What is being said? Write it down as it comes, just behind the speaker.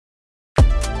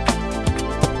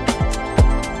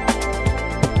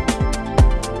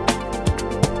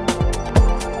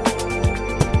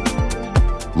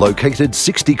Located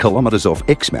 60 kilometres off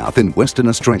Exmouth in Western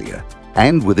Australia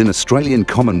and within Australian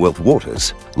Commonwealth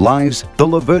waters lies the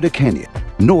Laverda Canyon,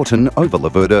 Norton over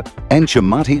Laverda and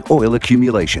Cimatti oil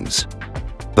accumulations.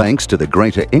 Thanks to the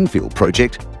Greater Enfield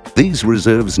Project, these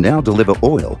reserves now deliver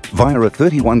oil via a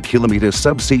 31-kilometre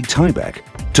subsea tieback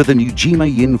to the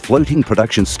Ngujima-Yin floating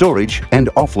production storage and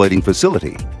offloading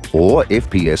facility, or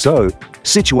FPSO,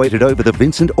 situated over the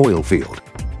Vincent oil field.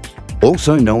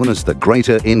 Also known as the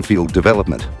Greater Enfield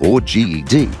Development, or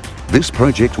GED, this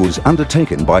project was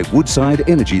undertaken by Woodside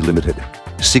Energy Limited,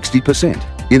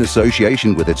 60%, in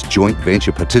association with its joint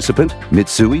venture participant,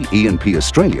 Mitsui E&P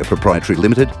Australia Proprietary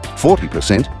Limited,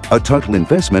 40%, a total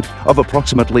investment of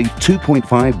approximately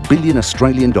 2.5 billion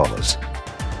Australian dollars.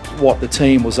 What the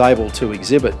team was able to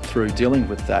exhibit through dealing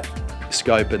with that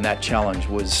scope and that challenge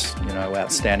was,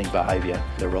 outstanding behaviour.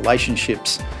 The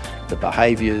relationships, the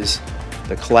behaviours,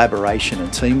 the collaboration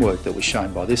and teamwork that was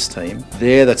shown by this team,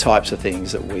 they're the types of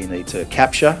things that we need to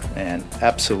capture and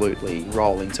absolutely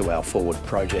roll into our forward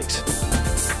projects.